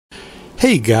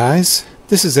Hey guys,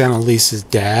 this is Annalise's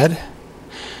dad.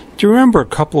 Do you remember a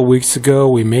couple of weeks ago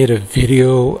we made a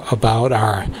video about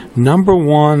our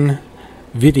 #1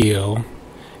 video,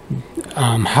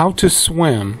 how to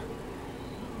swim,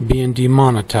 being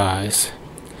demonetized?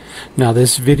 Now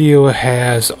this video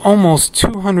has almost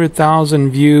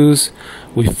 200,000 views.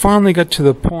 We finally got to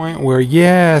the point where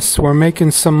yes, we're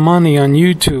making some money on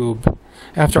YouTube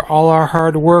after all our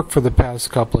hard work for the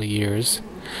past couple of years.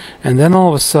 And then all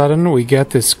of a sudden we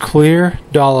get this clear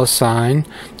 $sign.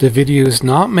 The video is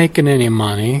not making any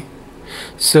money.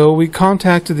 So we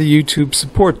contacted the YouTube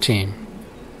support team.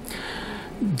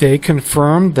 They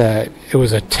confirmed that it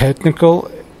was a technical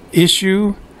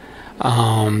issue.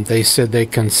 They said they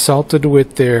consulted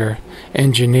with their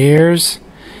engineers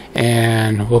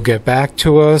and will get back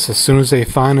to us as soon as they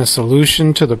find a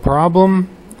solution to the problem.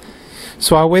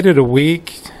 So I waited a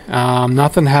week.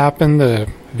 Nothing happened. The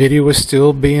video was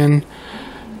still being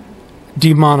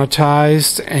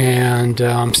demonetized and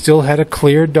still had a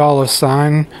clear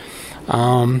 $sign.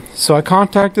 So I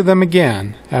contacted them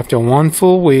again after one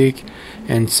full week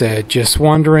and said, just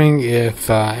wondering if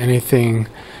anything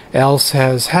else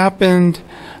has happened.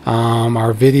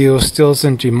 Our video still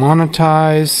isn't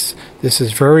demonetized. This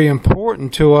is very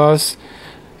important to us,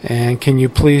 and can you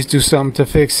please do something to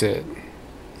fix it?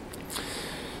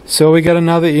 So we got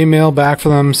another email back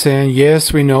from them saying,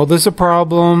 yes, we know there's a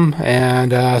problem,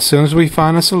 and as soon as we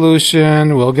find a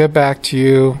solution, we'll get back to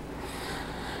you.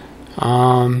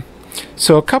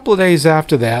 So a couple of days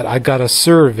after that, I got a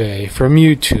survey from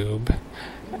YouTube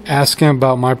asking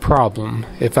about my problem,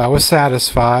 if I was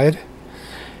satisfied,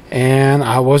 and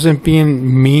I wasn't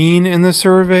being mean in the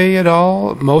survey at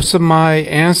all. Most of my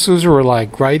answers were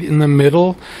like right in the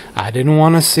middle. I didn't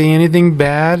want to see anything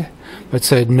bad, but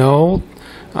said no.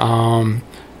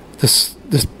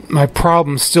 My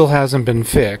problem still hasn't been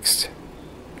fixed.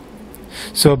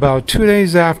 So about 2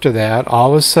 days after that,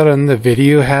 all of a sudden the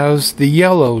video has the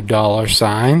yellow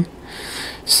 $sign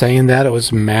saying that it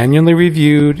was manually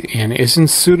reviewed and isn't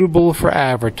suitable for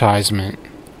advertisement.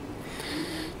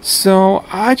 So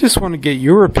I just want to get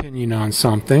your opinion on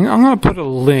something. I'm going to put a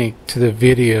link to the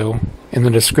video in the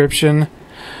description.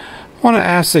 I want to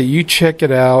ask that you check it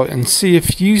out and see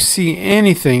if you see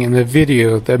anything in the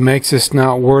video that makes this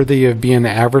not worthy of being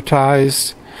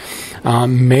advertised.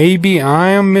 Maybe I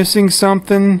am missing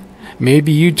something.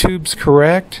 Maybe YouTube's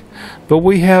correct. But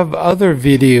we have other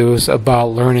videos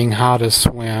about learning how to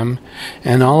swim,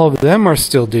 and all of them are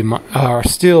still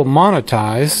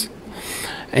monetized.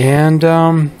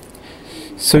 And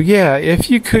so yeah,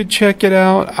 if you could check it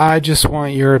out, I just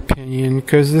want your opinion,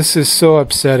 because this is so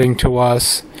upsetting to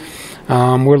us.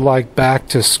 We're like back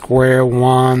to square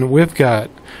one. We've got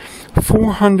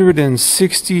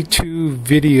 462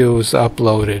 videos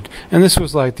uploaded, and this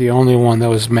was like the only one that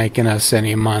was making us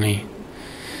any money.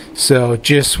 So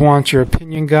just want your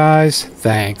opinion, guys.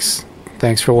 Thanks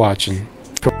for watching.